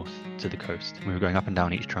going north to the coast. We were going up and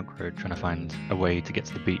down each trunk road trying to find a way to get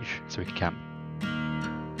to the beach so we could camp.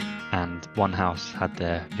 And one house had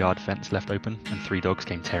their yard fence left open, and 3 dogs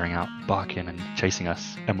came tearing out, barking and chasing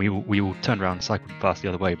us. And we all turned around and cycled past the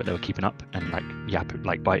other way, but they were keeping up and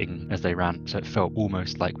like biting as they ran. So it felt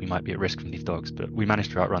almost like we might be at risk from these dogs, but we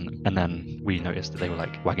managed to outrun them. And then we noticed that they were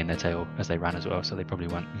like wagging their tail as they ran as well, so they probably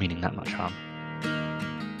weren't meaning that much harm.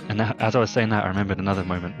 And as I was saying that, I remembered another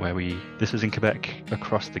moment where this was in Quebec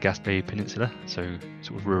across the Gaspé Peninsula, so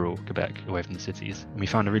sort of rural Quebec away from the cities. And we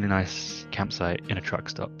found a really nice campsite in a truck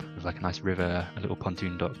stop with like a nice river, a little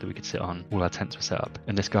pontoon dock that we could sit on. All our tents were set up.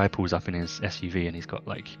 And this guy pulls up in his SUV and he's got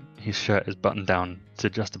like, his shirt is buttoned down to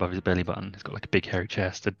just above his belly button. He's got like a big hairy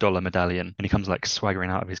chest, a dollar medallion, and he comes like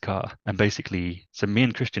swaggering out of his car. And basically, so me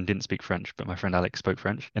and Christian didn't speak French, but my friend Alex spoke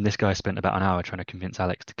French. And this guy spent about an hour trying to convince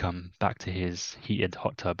Alex to come back to his heated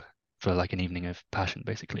hot tub for like an evening of passion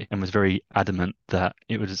basically, and was very adamant that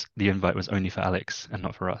the invite was only for Alex and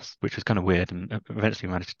not for us, which was kind of weird, and eventually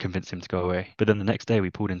we managed to convince him to go away. But then the next day we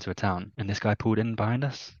pulled into a town and this guy pulled in behind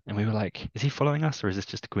us and we were like, is he following us or is this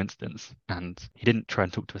just a coincidence? And he didn't try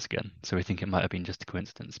and talk to us again, so we think it might have been just a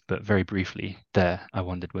coincidence. But very briefly there I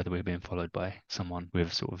wondered whether we were being followed by someone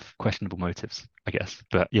with sort of questionable motives, I guess.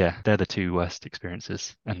 But yeah, they're the 2 worst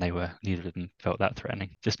experiences, and neither of them felt that threatening.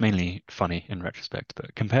 Just mainly funny in retrospect,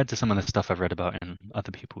 but compared to some of the stuff I've read about in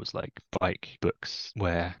other people's like bike books,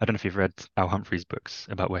 where I don't know if you've read Al Humphrey's books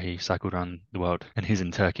about where he cycled around the world, and he's in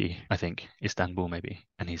Turkey, I think, Istanbul maybe,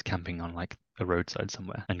 and he's camping on like a roadside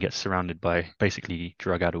somewhere and gets surrounded by basically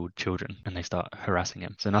drug-addled children and they start harassing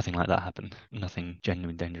him. So nothing like that happened, nothing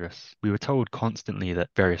genuinely dangerous. We were told constantly that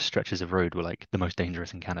various stretches of road were like the most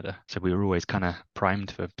dangerous in Canada, so we were always kind of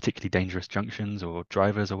primed for particularly dangerous junctions or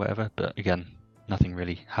drivers or whatever, but again, nothing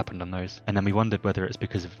really happened on those. And then we wondered whether it's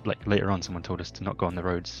because of, like, later on someone told us to not go on the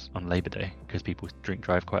roads on Labor Day because people drink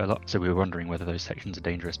drive quite a lot. So we were wondering whether those sections are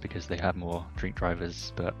dangerous because they have more drink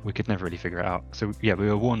drivers, but we could never really figure it out. So yeah, we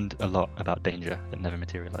were warned a lot about danger that never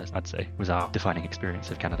materialized, I'd say, was our defining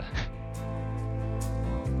experience of Canada.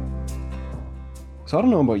 So I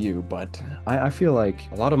don't know about you, but I feel like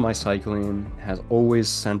a lot of my cycling has always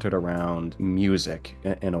centered around music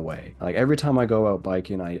in a way. Like every time I go out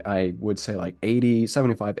biking, I would say like 80,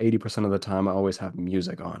 75, 80% of the time I always have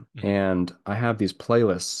music on. And I have these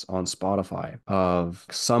playlists on Spotify of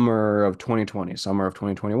summer of 2020, summer of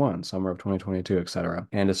 2021, summer of 2022, etc.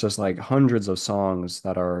 And it's just like hundreds of songs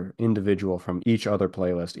that are individual from each other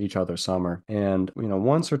playlist, each other summer. And,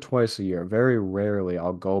 once or twice a year, very rarely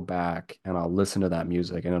I'll go back and I'll listen to that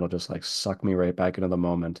music and it'll just like suck me right back into the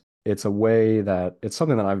moment. It's a way that it's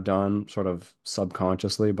something that I've done sort of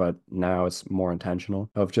subconsciously, but now it's more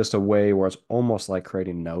intentional, of just a way where it's almost like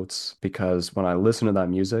creating notes, because when I listen to that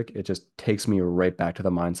music, it just takes me right back to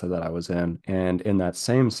the mindset that I was in. And in that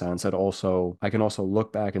same sense, I can also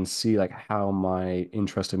look back and see like how my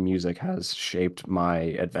interest in music has shaped my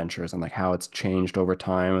adventures and like how it's changed over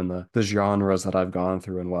time and the genres that I've gone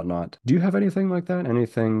through and whatnot. Do you have anything like that?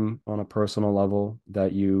 Anything on a personal level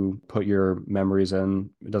that you put your memories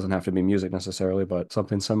in? It doesn't have to be music necessarily, but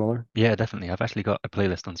something similar. Yeah, definitely. I've actually got a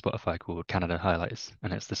playlist on Spotify called Canada Highlights,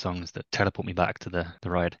 and it's the songs that teleport me back to the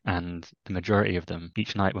ride. And the majority of them,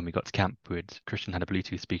 each night when we got to camp, Christian had a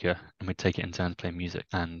Bluetooth speaker, and we'd take it in turns playing music,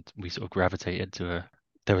 and we sort of gravitated to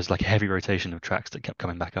there was like a heavy rotation of tracks that kept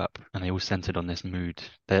coming back up, and they all centered on this mood.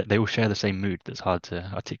 They all share the same mood that's hard to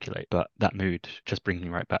articulate, but that mood just brings me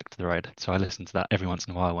right back to the ride. So I listen to that every once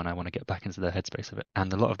in a while when I want to get back into the headspace of it.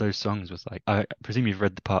 And a lot of those songs was like, I presume you've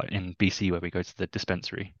read the part in BC where we go to the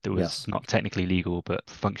dispensary that was Yes. not technically legal, but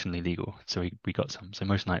functionally legal. So we got some. So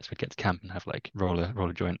most nights we'd get to camp and have like roll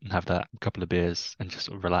a joint and have that, a couple of beers, and just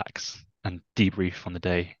sort of relax and debrief on the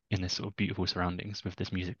day in this sort of beautiful surroundings with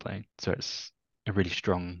this music playing. So it's a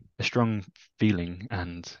strong feeling,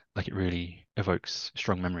 and like it really evokes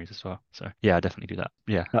strong memories as well. So yeah, I definitely do that.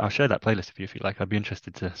 Yeah, Uh, I'll share that playlist with you if you like. I'd be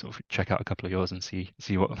interested to sort of check out a couple of yours and see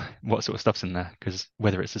what sort of stuff's in there, because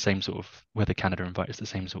whether it's the same sort of, whether Canada invites the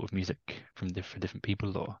same sort of music from different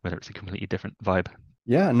people, or whether it's a completely different vibe.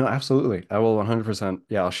 yeah, no, absolutely. I will 100%.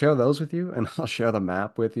 Yeah, I'll share those with you and I'll share the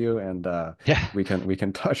map with you and Yeah, we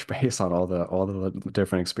can touch base on all the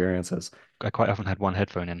different experiences. I quite often had one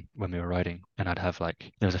headphone in when we were riding, and I'd have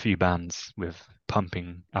like, there was a few bands with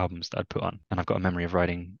pumping albums that I'd put on, and I've got a memory of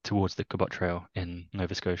riding towards the Cabot Trail in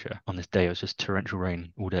Nova Scotia on this day. It was just torrential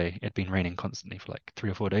rain all day. It'd been raining constantly for like 3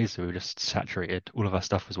 or 4 days, so we were just saturated. All of our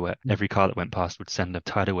stuff was wet. Every car that went past would send a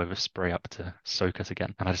tidal wave of spray up to soak us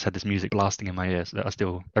again, and I just had this music blasting in my ears that I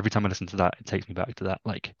still, every time I listen to that, it takes me back to that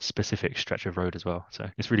like specific stretch of road as well. So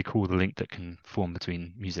it's really cool, the link that can form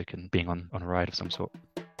between music and being on a ride of some sort.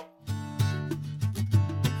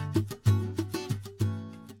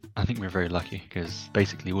 I think we were very lucky because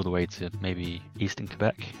basically all the way to maybe eastern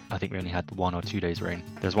Quebec, I think we only had 1 or 2 days rain.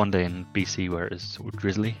 There was one day in BC where it was sort of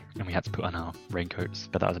drizzly and we had to put on our raincoats,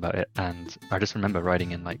 but that was about it. And I just remember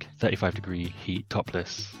riding in like 35-degree heat,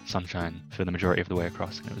 topless, sunshine for the majority of the way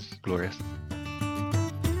across, and it was glorious.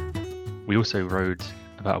 We also rode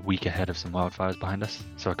about a week ahead of some wildfires behind us.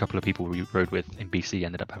 So a couple of people we rode with in BC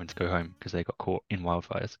ended up having to go home because they got caught in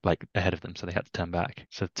wildfires, like ahead of them, so they had to turn back.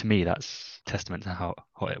 So to me, that's testament to how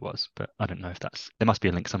hot it was. But I don't know if there must be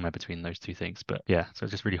a link somewhere between those two things. But yeah, so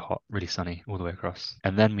it's just really hot, really sunny all the way across.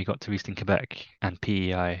 And then we got to Eastern Quebec and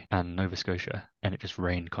PEI and Nova Scotia, and it just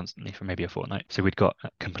rained constantly for maybe a fortnight. So we'd got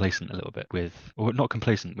complacent a little bit or not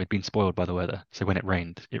complacent, we'd been spoiled by the weather. So when it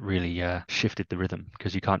rained, it really shifted the rhythm,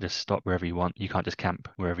 because you can't just stop wherever you want. You can't just camp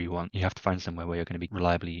wherever you want. You have to find somewhere where you're going to be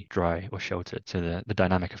reliably dry or sheltered. So the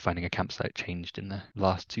dynamic of finding a campsite changed in the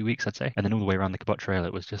last 2 weeks, I'd say. And then all the way around the Cabot Trail,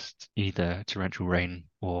 it was just either torrential rain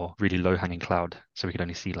or really low hanging cloud. So we could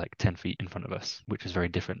only see like 10 feet in front of us, which was very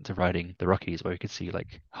different to riding the Rockies where we could see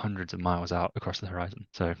like hundreds of miles out across the horizon.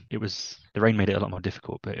 So the rain made it a lot more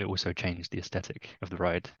difficult, but it also changed the aesthetic of the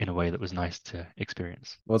ride in a way that was nice to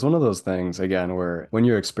experience. Well, it's one of those things again where when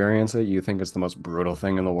you experience it, you think it's the most brutal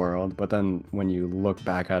thing in the world, but then when you look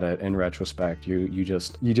back at it in retrospect, you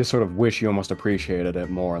just sort of wish you almost appreciated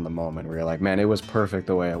it more in the moment, where you're like, man, it was perfect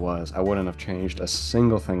the way it was. I wouldn't have changed a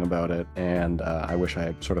single thing about it, and I wish I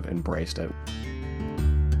had sort of embraced it.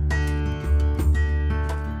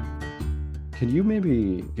 Could you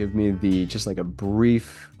maybe give me just like a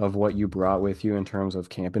brief of what you brought with you in terms of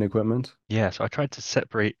camping equipment? Yeah, so I tried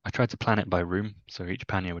to plan it by room. So each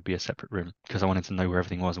pannier would be a separate room because I wanted to know where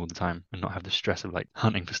everything was all the time and not have the stress of like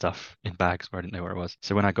hunting for stuff in bags where I didn't know where it was.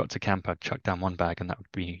 So when I got to camp, I'd chuck down one bag and that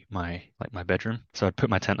would be my bedroom. So I'd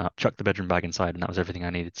put my tent up, chuck the bedroom bag inside, and that was everything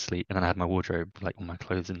I needed to sleep. And then I had my wardrobe, like all my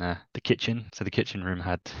clothes in there. The kitchen, so the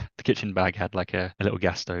kitchen bag had like a little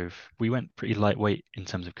gas stove. We went pretty lightweight in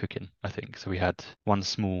terms of cooking, I think. So we had one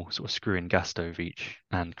small sort of screw-in gas stove each,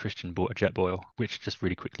 and Christian bought a jet boil, which just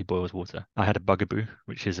really quickly boils water. I had a bugaboo,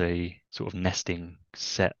 which is a sort of nesting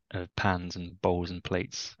set of pans and bowls and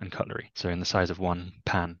plates and cutlery. So in the size of one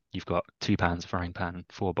pan, you've got 2 pans, a frying pan,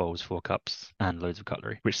 4 bowls, 4 cups, and loads of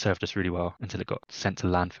cutlery, which served us really well until it got sent to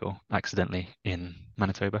landfill accidentally in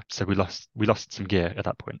Manitoba. So we lost some gear at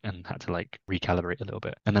that point and had to like recalibrate a little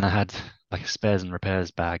bit. And then I had like a spares and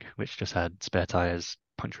repairs bag, which just had spare tires,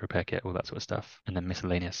 puncture repair kit, all that sort of stuff, and then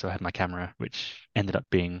miscellaneous. So I had my camera, which ended up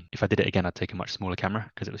being, if I did it again, I'd take a much smaller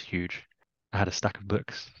camera because it was huge. I had a stack of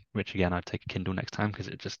books, which again, I'd take a Kindle next time because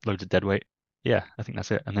it just loads of dead weight. Yeah, I think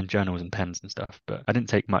that's it. And then journals and pens and stuff. But I didn't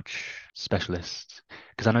take much specialist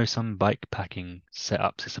because I know some bike packing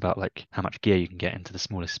setups, it's about like how much gear you can get into the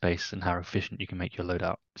smallest space and how efficient you can make your load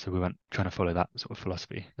out. So we weren't trying to follow that sort of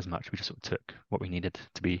philosophy as much. We just sort of took what we needed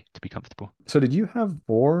to be comfortable. So did you have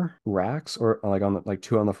four racks or like on the, like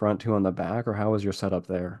two on the front, two on the back, or how was your setup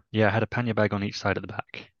there? Yeah, I had a pannier bag on each side at the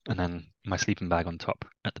back, and then my sleeping bag on top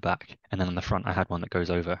at the back. And then on the front, I had one that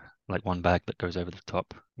goes over, like one bag that goes over the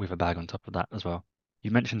top with a bag on top of that as well.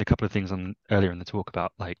 You mentioned a couple of things on earlier in the talk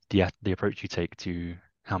about like the approach you take to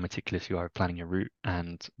how meticulous you are planning your route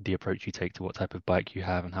and the approach you take to what type of bike you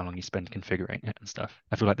have and how long you spend configuring it and stuff.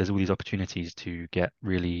 I feel like there's all these opportunities to get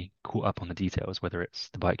really caught up on the details, whether it's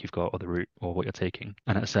the bike you've got or the route or what you're taking.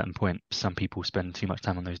 And at a certain point, some people spend too much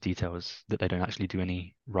time on those details that they don't actually do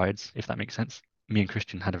any rides, if that makes sense. Me and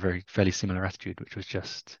Christian had a fairly similar attitude, which was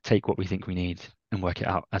just take what we think we need and work it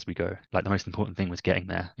out as we go. Like the most important thing was getting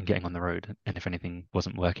there and getting on the road. And if anything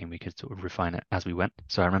wasn't working, we could sort of refine it as we went.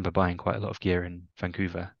 So I remember buying quite a lot of gear in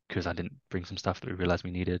Vancouver because I didn't bring some stuff that we realized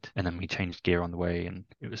we needed. And then we changed gear on the way. And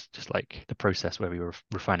it was just like the process where we were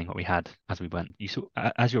refining what we had as we went.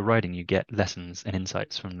 As you're riding, you get lessons and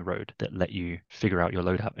insights from the road that let you figure out your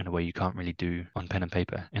loadout in a way you can't really do on pen and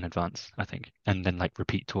paper in advance, I think. And then like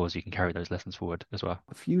repeat tours, you can carry those lessons forward as well.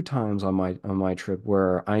 A few times on my trip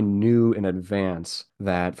where I knew in advance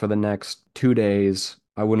that for the next 2 days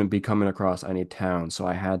I wouldn't be coming across any towns, so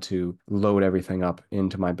I had to load everything up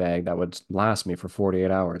into my bag that would last me for 48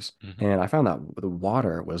 hours. Mm-hmm. And I found that the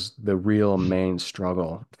water was the real main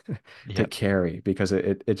struggle to Yep. carry because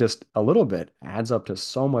it just a little bit adds up to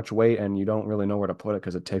so much weight and you don't really know where to put it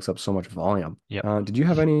because it takes up so much volume. Yep. Did you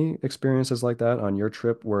have any experiences like that on your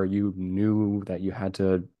trip where you knew that you had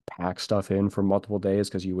to pack stuff in for multiple days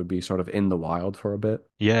because you would be sort of in the wild for a bit?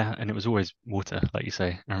 Yeah, and it was always water, like you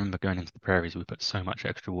say. I remember going into the prairies, we put so much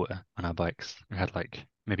extra water on our bikes. We had like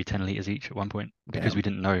maybe 10 liters each at one point because we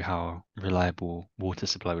Damn. didn't know how reliable water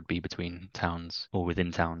supply would be between towns or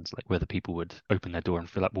within towns, like whether people would open their door and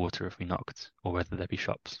fill up water if we knocked or whether there'd be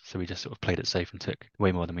shops. So we just sort of played it safe and took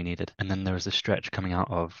way more than we needed. And then there was a stretch coming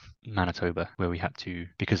out of Manitoba where we had to,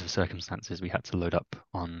 because of circumstances, we had to load up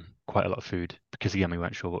on quite a lot of food because again we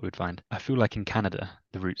weren't sure what we'd find. I feel like in Canada,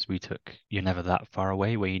 the routes we took, you're never that far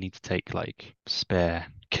away where you need to take like spare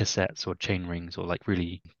cassettes or chain rings or like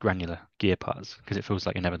really granular gear parts because it feels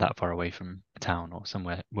like you're never that far away from a town or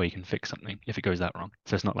somewhere where you can fix something if it goes that wrong.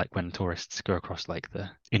 So it's not like when tourists go across like the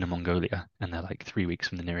inner Mongolia and they're like 3 weeks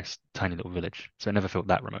from the nearest tiny little village. So it never felt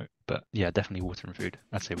that remote. But yeah, definitely water and food.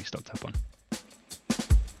 I'd say we stocked up on.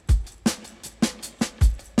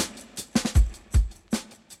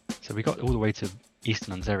 So we got all the way to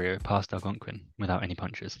Eastern Ontario past Algonquin without any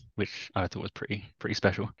punctures, which I thought was pretty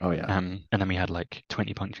special. Oh yeah. And then we had like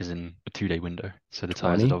 20 punctures in a 2-day window. So the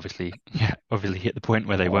tires 20? had obviously hit the point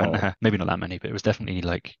where they weren't Whoa. maybe not that many, but it was definitely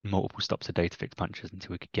like multiple stops a day to fix punctures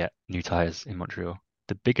until we could get new tires in Montreal.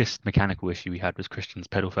 The biggest mechanical issue we had was Christian's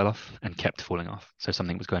pedal fell off and kept falling off. So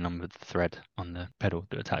something was going on with the thread on the pedal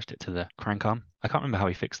that attached it to the crank arm. I can't remember how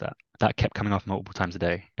he fixed that. That kept coming off multiple times a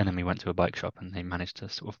day. And then we went to a bike shop and they managed to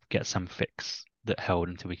sort of get some fix that held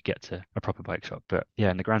until we could get to a proper bike shop. But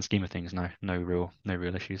yeah, in the grand scheme of things, no real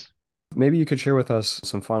issues. Maybe you could share with us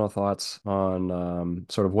some final thoughts on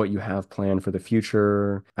sort of what you have planned for the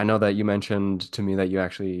future. I know that you mentioned to me that you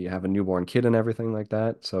actually have a newborn kid and everything like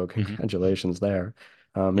that, so Hmm. congratulations there.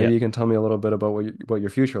 Yeah. Maybe you can tell me a little bit about what your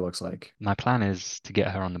future looks like. My plan is to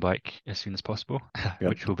get her on the bike as soon as possible, Good.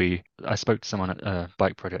 which will be, I spoke to someone at a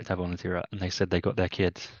bike project I volunteer at, and they said they got their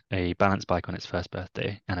kid a balance bike on its first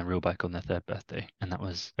birthday and a real bike on their third birthday. And that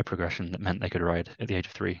was a progression that meant they could ride at the age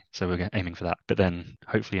of 3. So we're aiming for that. But then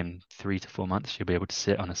hopefully in 3 to 4 months, she'll be able to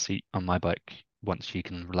sit on a seat on my bike once she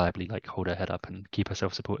can reliably like hold her head up and keep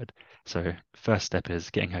herself supported. So first step is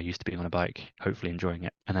getting her used to being on a bike, hopefully enjoying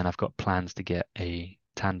it. And then I've got plans to get a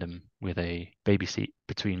tandem with a baby seat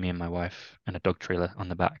between me and my wife and a dog trailer on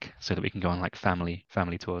the back so that we can go on like family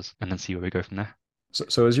tours and then see where we go from there.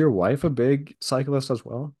 So is your wife a big cyclist as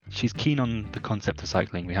well? She's keen on the concept of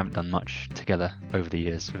cycling. We haven't done much together over the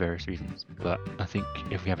years for various reasons, but I think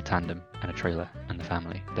if we have a tandem and a trailer and the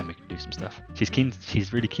family, then we can do some stuff.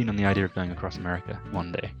 She's really keen on the idea of going across America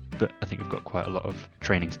one day, but I think we've got quite a lot of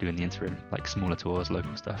training to do in the interim, like smaller tours,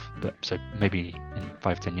 local stuff. But so maybe in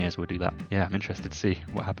 5-10 years we'll do that. Yeah, I'm interested to see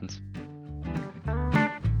what happens.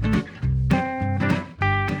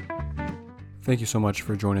 Thank you so much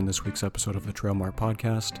for joining this week's episode of the Trail Mart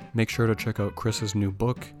podcast. Make sure to check out Chris's new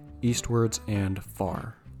book, Eastwards and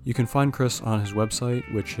Far. You can find Chris on his website,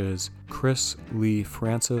 which is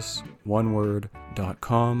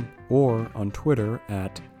chrisleefrancis.com, or on Twitter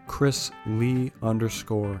at chrislee_is.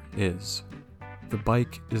 The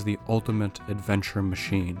bike is the ultimate adventure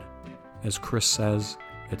machine. As Chris says,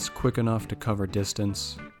 it's quick enough to cover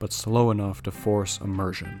distance, but slow enough to force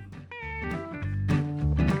immersion.